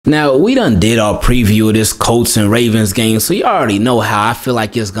Now, we done did our preview of this Colts and Ravens game, so you already know how I feel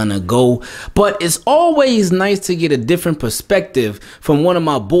like it's gonna go. But it's always nice to get a different perspective from one of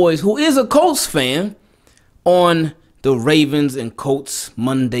my boys who is a Colts fan on the Ravens and Colts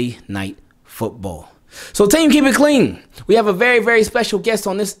Monday Night Football. So team, keep it clean. We have a very, very special guest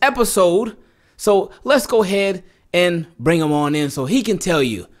on this episode. So let's go ahead and bring him on in so he can tell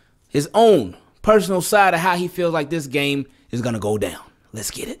you his own personal side of how he feels like this game is gonna go down. Let's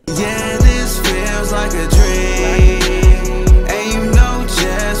get it. Yeah, this feels like a dream, and you know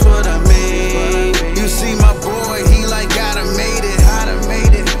just what I mean. You see my boy, he like gotta made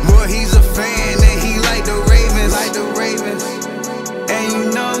it, Boy, he's a fan and he like the Ravens, and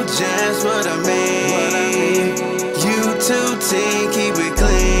you know just what I mean. YouTube team, keep it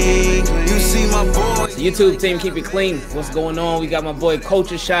clean. You see my boy. YouTube team, keep it clean. What's going on? We got my boy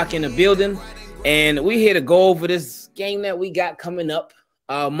Culture Shock in the building, and we here to go over this game that we got coming up.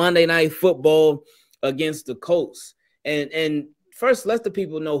 Monday Night Football against the Colts. And first, let the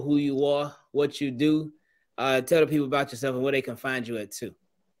people know who you are, what you do. Tell the people about yourself and where they can find you at too.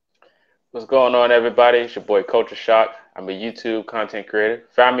 What's going on, everybody? It's your boy Culture Shock. I'm a YouTube content creator.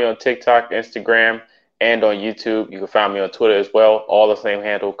 Find me on TikTok, Instagram, and on YouTube. You can find me on Twitter as well. All the same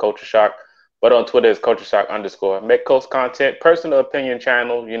handle, Culture Shock. But on Twitter, it's Culture Shock _. Make Colts content, personal opinion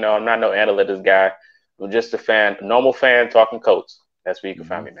channel. You know, I'm not no analytics guy. I'm just a fan, normal fan talking Colts. That's where you can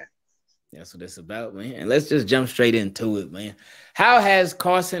find me, man. That's what it's about, man. And let's just jump straight into it, man. How has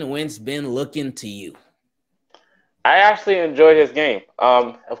Carson Wentz been looking to you? I actually enjoyed his game.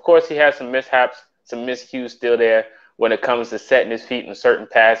 Of course, he has some mishaps, some miscues still there when it comes to setting his feet in certain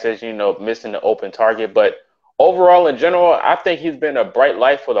passes, you know, missing the open target. But overall, in general, I think he's been a bright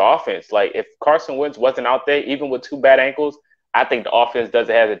light for the offense. Like, if Carson Wentz wasn't out there, even with 2 bad ankles, I think the offense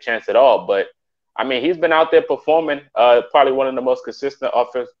doesn't have a chance at all. But I mean, he's been out there performing, probably one of the most consistent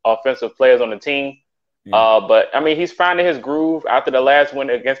offensive players on the team. But, I mean, he's finding his groove after the last win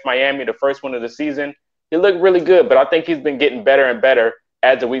against Miami, the first one of the season. He looked really good, but I think he's been getting better and better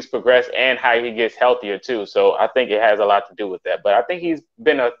as the weeks progress and how he gets healthier, too. So I think it has a lot to do with that. But I think he's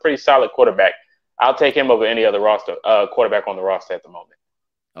been a pretty solid quarterback. I'll take him over any other quarterback on the roster at the moment.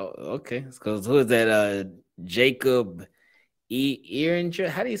 Oh, okay. Because who is that? Jacob Earinger?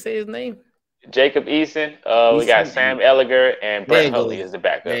 How do you say his name? Jacob Eason. We got Sam Ellinger and Brett Hundley as the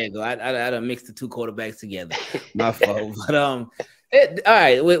backup. There you go. I done mixed the 2 quarterbacks together. My fault. But all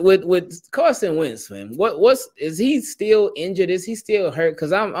right. With Carson Wentz, man, is he still injured? Is he still hurt?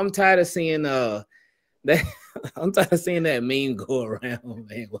 Because I'm tired of seeing that. I'm tired of seeing that meme go around,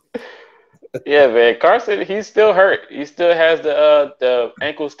 man. Yeah, man. Carson, he's still hurt. He still has the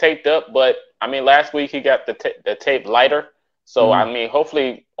ankles taped up. But I mean, last week he got the tape lighter. So, I mean,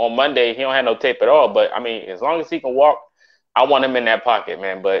 hopefully on Monday he don't have no tape at all. But, I mean, as long as he can walk, I want him in that pocket,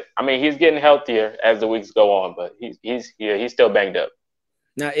 man. But, I mean, he's getting healthier as the weeks go on. But he's still banged up.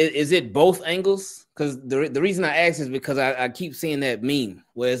 Now, is it both angles? Because the reason I ask is because I keep seeing that meme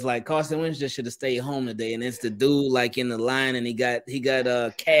where it's like Carson Wentz just should have stayed home today. And it's the dude like in the line and he got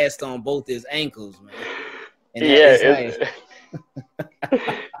a cast on both his ankles, man. And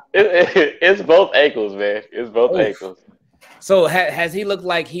it's both ankles, man. It's both ankles. So has he looked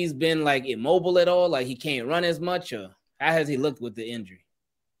like he's been like immobile at all? Like he can't run as much, or how has he looked with the injury?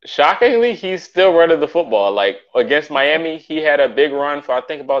 Shockingly, he's still running the football. Like against Miami, he had a big run for I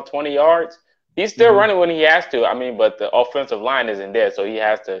think about 20 yards. He's still running when he has to. I mean, but the offensive line isn't there, so he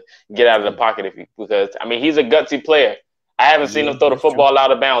has to get out of the pocket because I mean he's a gutsy player. I haven't seen him throw the football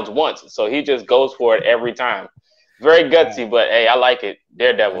out of bounds once, so he just goes for it every time. Very gutsy, but hey, I like it.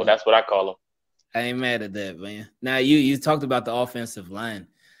 Daredevil, that's what I call him. I ain't mad at that, man. Now you talked about the offensive line,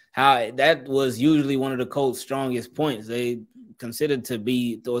 how that was usually one of the Colts' strongest points. They considered to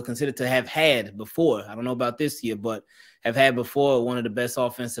have had before. I don't know about this year, but have had before one of the best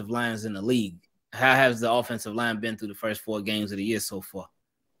offensive lines in the league. How has the offensive line been through the first 4 games of the year so far?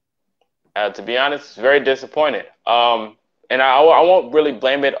 To be honest, it's very disappointed. And I won't really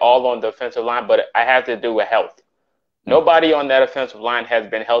blame it all on the offensive line, but it has to do with health. Nobody on that offensive line has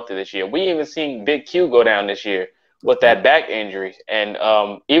been healthy this year. We even seen Big Q go down this year with that back injury. And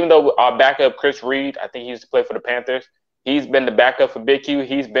even though our backup, Chris Reed, I think he used to play for the Panthers, he's been the backup for Big Q.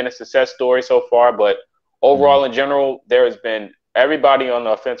 He's been a success story so far. But overall, in general, there has been everybody on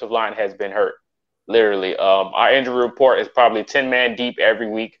the offensive line has been hurt, literally. Our injury report is probably 10-man deep every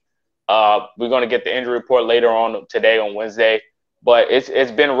week. We're going to get the injury report later on today on Wednesday. But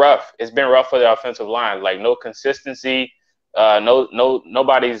it's been rough. It's been rough for the offensive line. Like no consistency.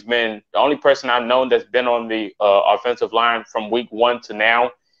 Nobody's been. The only person I've known that's been on the offensive line from week 1 to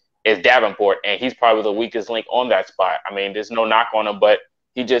now is Davenport, and he's probably the weakest link on that spot. I mean, there's no knock on him, but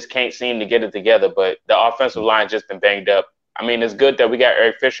he just can't seem to get it together. But the offensive line just been banged up. I mean, it's good that we got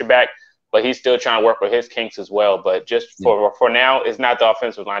Eric Fisher back, but he's still trying to work with his kinks as well. But just for now, it's not the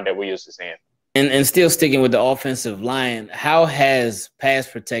offensive line that we're used to seeing. And still sticking with the offensive line, how has pass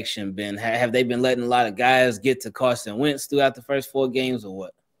protection been? Have they been letting a lot of guys get to Carson Wentz throughout the first 4 games or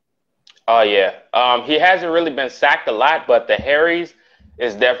what? Oh, yeah. He hasn't really been sacked a lot, but the Harry's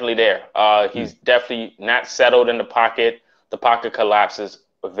is definitely there. He's definitely not settled in the pocket. The pocket collapses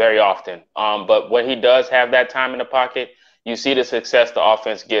very often. But when he does have that time in the pocket, you see the success the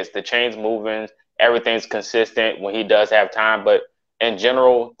offense gets. The chains moving, everything's consistent when he does have time. But in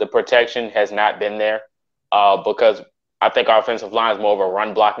general, the protection has not been there because I think our offensive line is more of a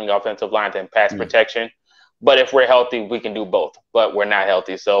run-blocking offensive line than pass protection. But if we're healthy, we can do both. But we're not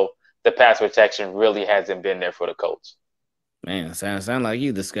healthy, so the pass protection really hasn't been there for the Colts. Man, sound like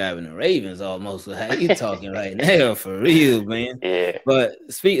you describing the Ravens almost. How you talking right now, for real, man. Yeah. But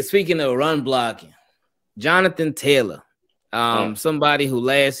speaking of run blocking, Jonathan Taylor, somebody who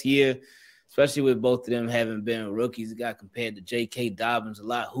last year, especially with both of them having been rookies, got compared to J.K. Dobbins a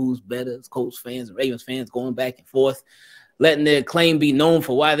lot. Who's better? It's Colts fans and Ravens fans going back and forth, letting their claim be known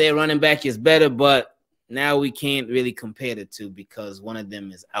for why their running back is better. But now we can't really compare the two because one of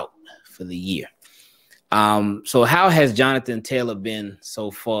them is out for the year. So how has Jonathan Taylor been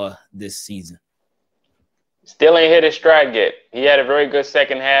so far this season? Still ain't hit his stride yet. He had a very good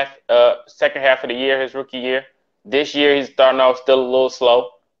second half of the year, his rookie year. This year he's starting off still a little slow.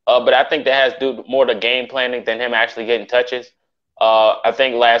 But I think that has to do more to game planning than him actually getting touches. I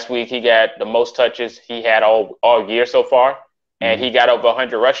think last week he got the most touches he had all year so far, and he got over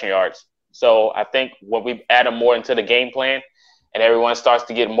 100 rushing yards. So I think when we add him more into the game plan and everyone starts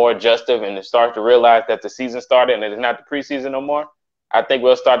to get more adjustive and start to realize that the season started and it's not the preseason no more, I think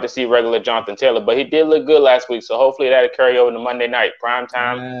we'll start to see regular Jonathan Tayller. But he did look good last week, so hopefully that'll carry over to Monday night. Prime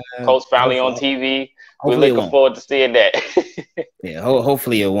time, Colts finally on TV. We're looking forward to seeing that. Yeah,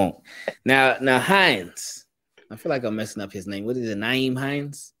 hopefully it won't. Now Hines. I feel like I'm messing up his name. What is it, Nyheim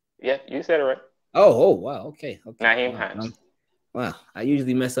Hines? Yeah, you said it right. Oh, wow, okay. Nyheim Hines. Wow, I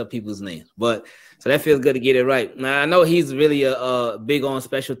usually mess up people's names, but so that feels good to get it right. Now I know he's really a big on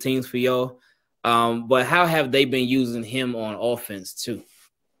special teams for y'all, but how have they been using him on offense too?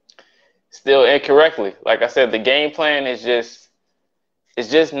 Still incorrectly. Like I said, the game plan is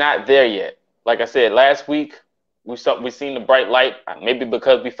just not there yet. Like I said, last week we seen the bright light, maybe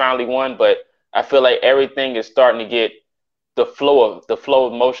because we finally won, but I feel like everything is starting to get the flow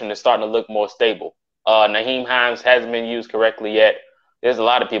of motion is starting to look more stable. Nyheim Hines hasn't been used correctly yet. There's a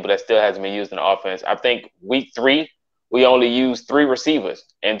lot of people that still hasn't been used in the offense. I think week 3, we only used 3 receivers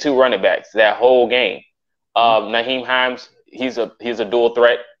and 2 running backs that whole game. Nyheim Hines, he's a dual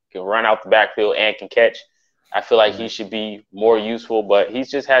threat, can run out the backfield and can catch. I feel like he should be more useful, but he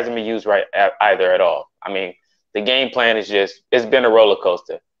just hasn't been used right either at all. I mean, the game plan is it's been a roller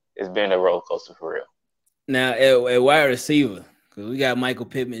coaster. It's been a roller coaster for real. Now, at wide receiver, because we got Michael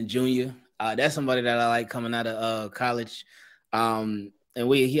Pittman Jr., that's somebody that I like coming out of college. And I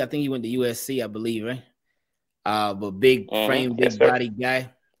think he went to USC, I believe, right? But big frame, big body guy,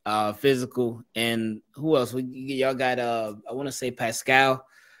 physical. And who else? Y'all got I want to say Pascal,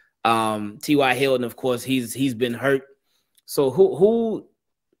 T.Y. Hilton, of course, he's been hurt. So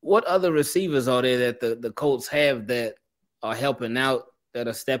what other receivers are there that the Colts have that are helping out, that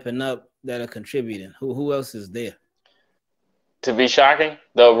are stepping up, that are contributing? Who else is there? To be shocking,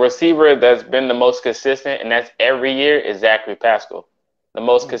 the receiver that's been the most consistent, and that's every year, is Zachary Pascal, the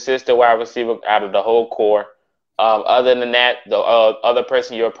most consistent wide receiver out of the whole core. Other than that, the other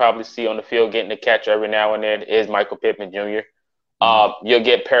person you'll probably see on the field getting a catch every now and then is Michael Pittman Jr. You'll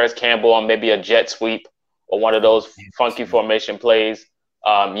get Paris Campbell on maybe a jet sweep or one of those funky formation plays.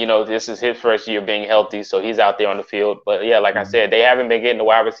 This is his first year being healthy, so he's out there on the field. But yeah, like I said, they haven't been getting the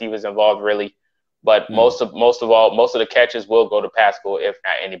wide receivers involved really. But most of the catches will go to Pascal, if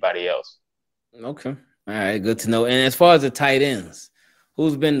not anybody else. Okay. All right, good to know. And as far as the tight ends,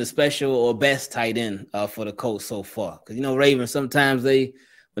 who's been the special or best tight end for the Colts so far? Because, Ravens, sometimes when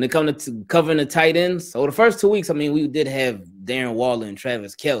it comes to covering the tight ends, so the first 2 weeks, I mean, we did have Darren Waller and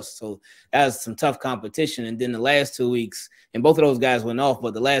Travis Kelce, so that was some tough competition. And then the last 2 weeks, and both of those guys went off,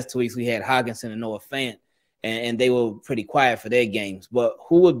 but the last 2 weeks we had Hockenson and Noah Fant, and they were pretty quiet for their games. But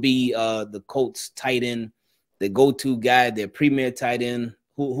who would be the Colts tight end, the go-to guy, their premier tight end?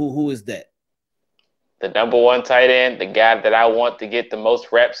 Who is that? The number 1 tight end, the guy that I want to get the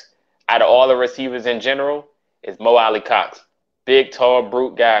most reps out of all the receivers in general, is Mo Alley Cox. Big, tall,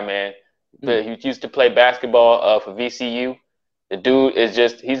 brute guy, man. But he used to play basketball for VCU. The dude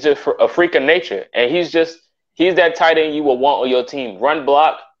is he's just a freak of nature. And he's He's that tight end you will want on your team. Run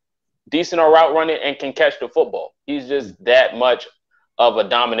block, decent on route running, and can catch the football. He's just that much of a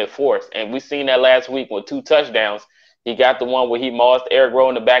dominant force. And we seen that last week with 2 touchdowns. He got the one where he mossed Eric Rowe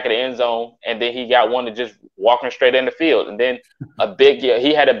in the back of the end zone, and then he got one to just walking straight in the field. And then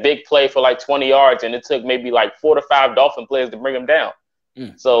he had a big play for like 20 yards, and it took maybe like 4 to 5 Dolphin players to bring him down.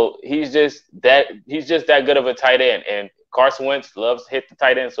 So he's just that good of a tight end. And Carson Wentz loves to hit the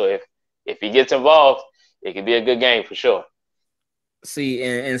tight end. So if he gets involved, it could be a good game for sure. See,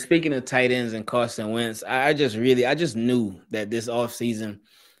 and speaking of tight ends and Carson Wentz, I just knew that this offseason,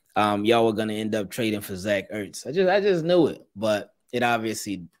 y'all were gonna end up trading for Zach Ertz. I just knew it, but it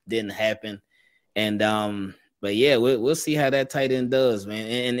obviously didn't happen. And but yeah, we'll see how that tight end does, man.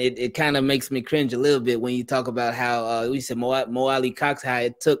 And it kind of makes me cringe a little bit when you talk about how we said Mo Ali Cox, how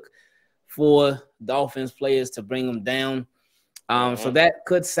it took 4 Dolphins players to bring him down. So that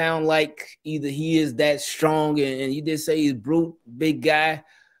could sound like either he is that strong, and you did say he's brute, big guy,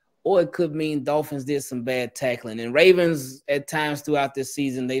 or it could mean Dolphins did some bad tackling. And Ravens, at times throughout this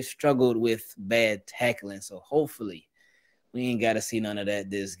season, they've struggled with bad tackling. So hopefully we ain't got to see none of that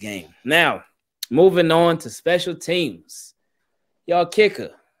this game. Now, moving on to special teams. Y'all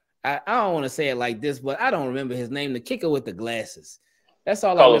kicker. I don't want to say it like this, but I don't remember his name. The kicker with the glasses. That's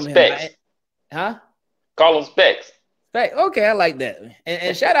all I remember him. Huh? Call him Specs. Okay, I like that.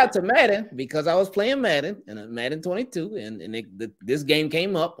 And shout out to Madden, because I was playing Madden and Madden 22, and this game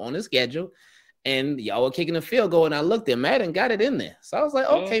came up on the schedule, and y'all were kicking the field goal, and I looked at Madden, got it in there. So I was like,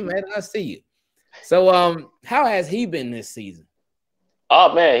 okay, Madden, I see you. So how has he been this season?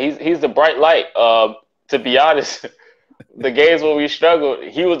 Oh man, he's the bright light. To be honest, the games when we struggled,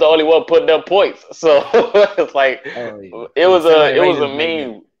 he was the only one putting up points. So it's like it was a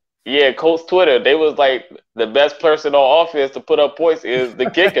meme. Yeah, Colts Twitter, they was like, the best person on offense to put up points is the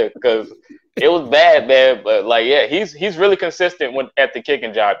kicker, because it was bad, man. But like, yeah, he's really consistent at the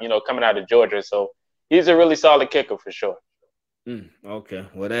kicking job, coming out of Georgia. So he's a really solid kicker for sure. Okay,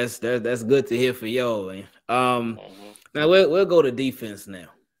 well that's good to hear for y'all, man. Now we'll go to defense now.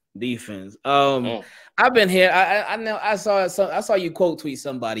 Defense. I've been here. I know I saw you quote tweet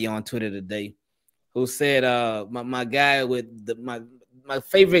somebody on Twitter today who said my guy with my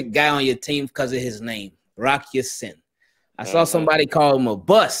favorite guy on your team because of his name, Rock Your Sin. I saw somebody call him a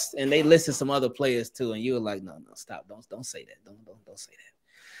bust, and they listed some other players too, and you were like, no, stop, don't say that, don't say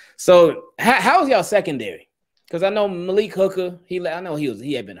that. So how's y'all secondary? Because I know Malik Hooker, he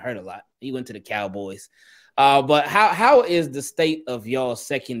had been hurt a lot. He went to the Cowboys, but how is the state of y'all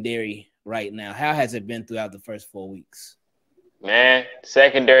secondary right now? How has it been throughout the first 4 weeks? Man,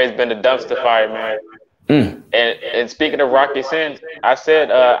 secondary has been a dumpster fire, man. And speaking of Rocky Sin, I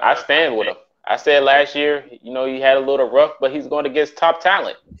said I stand with him. I said last year, he had a little rough, but he's going against top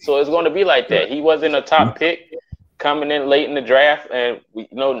talent. So it's going to be like that. He wasn't a top pick coming in late in the draft. And,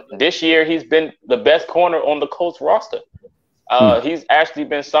 this year he's been the best corner on the Colts roster. He's actually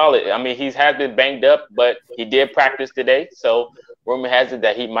been solid. I mean, he has been banged up, but he did practice today. So rumor has it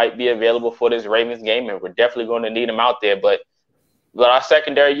that he might be available for this Ravens game, and we're definitely going to need him out there. But our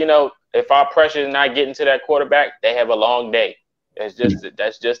secondary, if our pressure is not getting to that quarterback, they have a long day. That's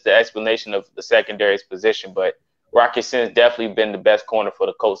just the explanation of the secondary's position. But Rocky Sin's definitely been the best corner for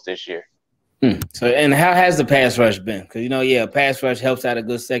the Colts this year. So, and how has the pass rush been? Because, pass rush helps out a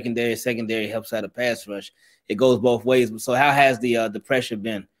good secondary. Secondary helps out a pass rush. It goes both ways. So how has the pressure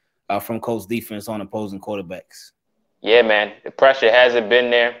been from Colts defense on opposing quarterbacks? Yeah, man, the pressure hasn't been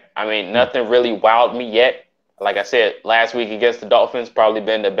there. I mean, nothing really wowed me yet. Like I said, last week against the Dolphins, probably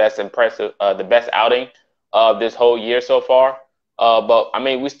been the best outing of this whole year so far. But, I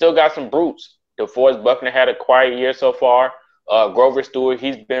mean, we still got some brutes. DeForest Buckner had a quiet year so far. Grover Stewart,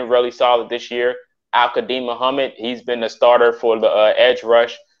 he's been really solid this year. Al-Qadim Muhammad, he's been the starter for the edge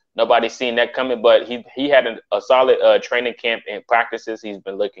rush. Nobody's seen that coming, but he had a solid training camp and practices. He's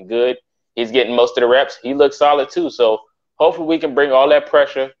been looking good. He's getting most of the reps. He looks solid too. So hopefully we can bring all that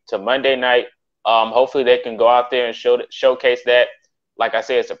pressure to Monday night. Hopefully they can go out there and showcase that. Like I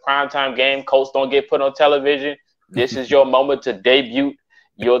said, it's a primetime game. Colts don't get put on television. This is your moment to debut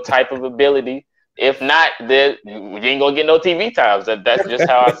your type of ability. If not, then you ain't going to get no TV times. That's just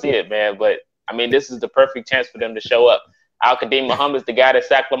how I see it, man. But, I mean, this is the perfect chance for them to show up. Al-Qadim Muhammad's the guy that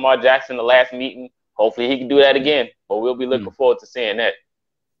sacked Lamar Jackson the last meeting. Hopefully he can do that again. But we'll be looking forward to seeing that.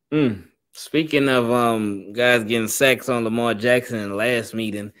 Speaking of guys getting sacks on Lamar Jackson in the last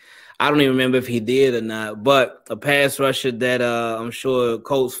meeting, I don't even remember if he did or not, but a pass rusher that I'm sure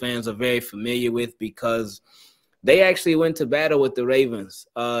Colts fans are very familiar with because they actually went to battle with the Ravens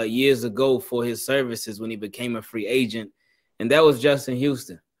years ago for his services when he became a free agent, and that was Justin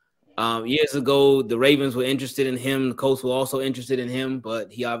Houston. Years ago, the Ravens were interested in him. The Colts were also interested in him,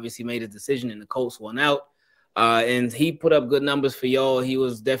 but he obviously made a decision, and the Colts won out. And he put up good numbers for y'all. He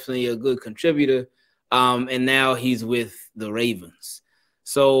was definitely a good contributor. And now he's with the Ravens.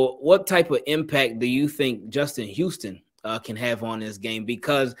 So what type of impact do you think Justin Houston can have on this game?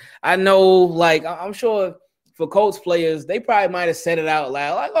 Because I know, like, I'm sure for Colts players, they probably might have said it out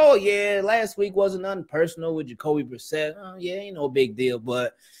loud, like, oh, yeah, last week wasn't nothing personal with Jacoby Brissett. Oh, yeah, ain't no big deal.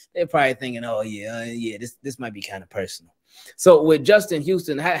 But they're probably thinking, oh, yeah, this might be kind of personal. So with Justin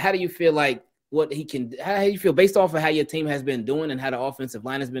Houston, how do you feel like what he can – how do you feel based off of how your team has been doing and how the offensive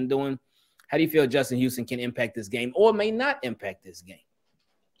line has been doing? How do you feel Justin Houston can impact this game or may not impact this game?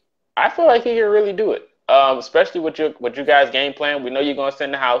 I feel like he can really do it, especially with you guys' game plan. We know you're going to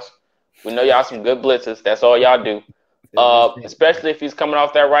send the house. We know y'all some good blitzers. That's all y'all do. Especially if he's coming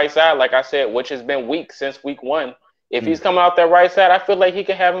off that right side, like I said, which has been weak since week 1. If he's coming out that right side, I feel like he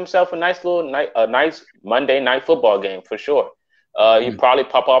can have himself a nice Monday night football game for sure. He probably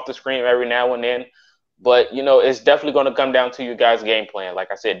pop off the screen every now and then, but you know it's definitely going to come down to you guys' game plan.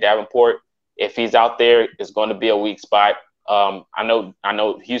 Like I said, Davenport, if he's out there, it's going to be a weak spot. I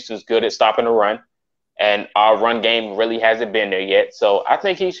know Houston's good at stopping the run, and our run game really hasn't been there yet. So I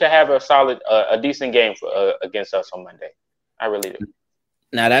think he should have a decent game against us on Monday. I really do.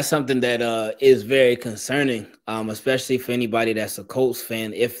 Now, that's something that is very concerning, especially for anybody that's a Colts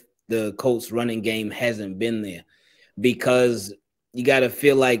fan, if the Colts running game hasn't been there, because you got to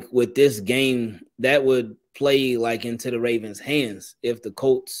feel like with this game, that would play like into the Ravens' hands if the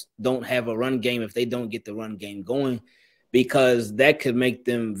Colts don't have a run game, if they don't get the run game going, because that could make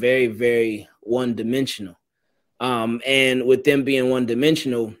them very, very one-dimensional. And with them being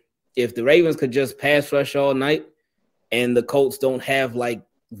one-dimensional, if the Ravens could just pass rush all night, and the Colts don't have like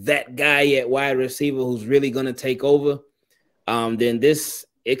that guy at wide receiver who's really going to take over, then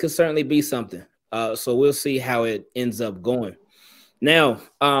it could certainly be something. So we'll see how it ends up going. Now,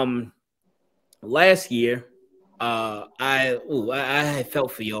 last year, I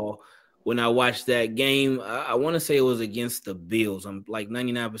felt for y'all when I watched that game. I want to say it was against the Bills. I'm like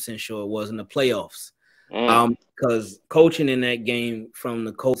 99% sure it was in the playoffs. Because coaching in that game from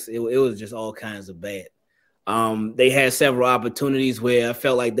the Colts, it was just all kinds of bad. They had several opportunities where I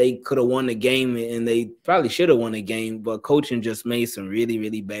felt like they could have won the game, and they probably should have won the game, but coaching just made some really,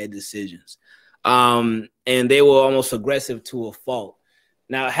 really bad decisions. And they were almost aggressive to a fault.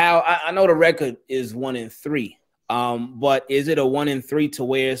 Now, I know the record is 1-3, but is it a 1-3 to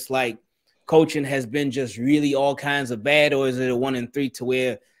where it's like coaching has been just really all kinds of bad, or is it a 1-3 to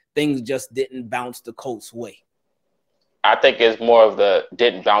where things just didn't bounce the Colts' way? I think it's more of the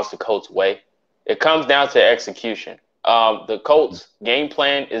didn't bounce the Colts' way. It comes down to execution. The Colts game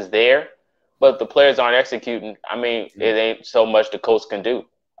plan is there, but the players aren't executing. I mean, it ain't so much the Colts can do.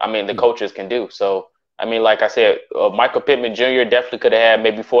 I mean, the coaches can do. So, I mean, like I said, Michael Pittman Jr. definitely could have had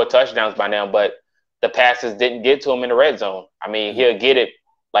maybe 4 touchdowns by now, but the passes didn't get to him in the red zone. I mean, he'll get it,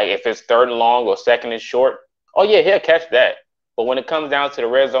 like if it's 3rd and long or 2nd and short, oh, yeah, he'll catch that. But when it comes down to the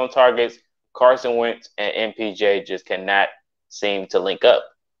red zone targets, Carson Wentz and MPJ just cannot seem to link up.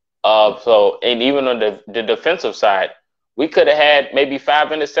 And even on the defensive side, we could have had maybe 5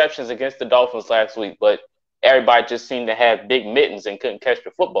 interceptions against the Dolphins last week, but everybody just seemed to have big mittens and couldn't catch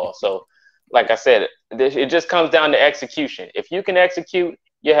the football. So, like I said, it just comes down to execution. If you can execute,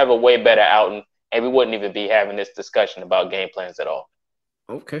 you have a way better outing, and we wouldn't even be having this discussion about game plans at all.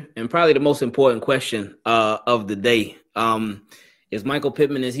 Okay. And probably the most important question of the day is Michael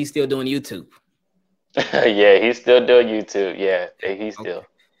Pittman, is he still doing YouTube? Yeah, he's still doing YouTube. Yeah, he's still. Okay.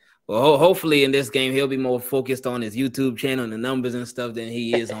 Well, hopefully in this game, he'll be more focused on his YouTube channel and the numbers and stuff than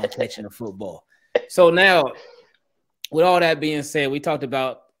he is on catching the football. So now, with all that being said, we talked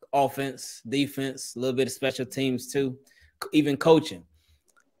about offense, defense, a little bit of special teams too, even coaching.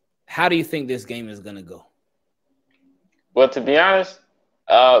 How do you think this game is going to go? Well, to be honest,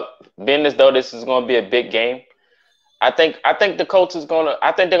 being as though this is going to be a big game, I think the Colts they're going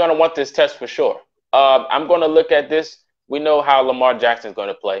to want this test for sure. I'm going to look at this. We know how Lamar Jackson is going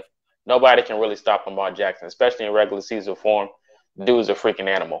to play. Nobody can really stop Lamar Jackson, especially in regular season form. Dude's a freaking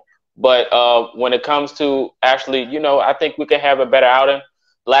animal. But when it comes to actually, I think we can have a better outing.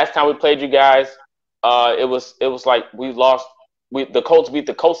 Last time we played you guys, it was like we lost. The Colts beat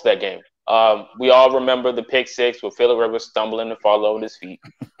the Colts that game. We all remember the pick 6 with Phillip Rivers stumbling and falling over his feet.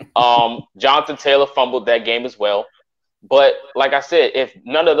 Jonathan Taylor fumbled that game as well. But like I said, if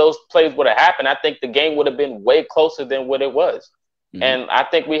none of those plays would have happened, I think the game would have been way closer than what it was. Mm-hmm. And I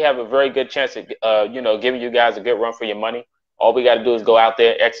think we have a very good chance at, giving you guys a good run for your money. All we got to do is go out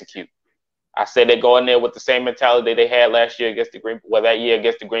there, execute. I say they go in there with the same mentality they had last year against that year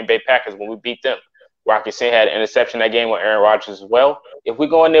against the Green Bay Packers when we beat them. Rocky Sin had an interception that game with Aaron Rodgers as well. If we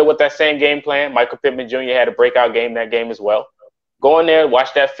go in there with that same game plan, Michael Pittman Jr. had a breakout game that game as well. Go in there,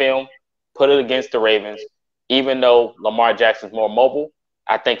 watch that film, put it against the Ravens. Even though Lamar Jackson's more mobile,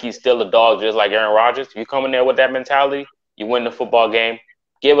 I think he's still a dog just like Aaron Rodgers. If you come in there with that mentality, you win the football game.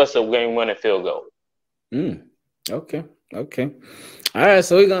 Give us a game-winning field goal. Okay. All right,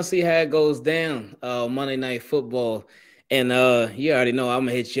 so we're going to see how it goes down Monday Night Football. And you already know I'm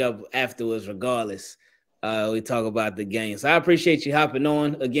going to hit you up afterwards regardless. We talk about the game. So I appreciate you hopping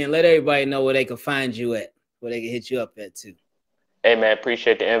on. Again, let everybody know where they can find you at, where they can hit you up at too. Hey, man,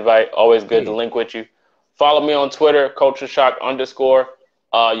 appreciate the invite. Always good to link with you. Follow me on Twitter, CultureShock_.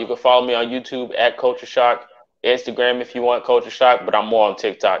 You can follow me on YouTube at CultureShock. Instagram if you want CultureShock, but I'm more on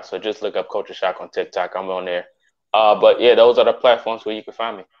TikTok. So just look up CultureShock on TikTok. I'm on there. But yeah, those are the platforms where you can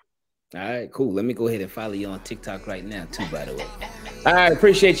find me. All right, cool. Let me go ahead and follow you on TikTok right now too, by the way. All right,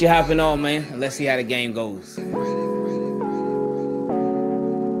 appreciate you hopping on, man. And let's see how the game goes.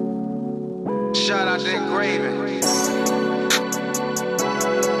 Shout out to Ingravenvids.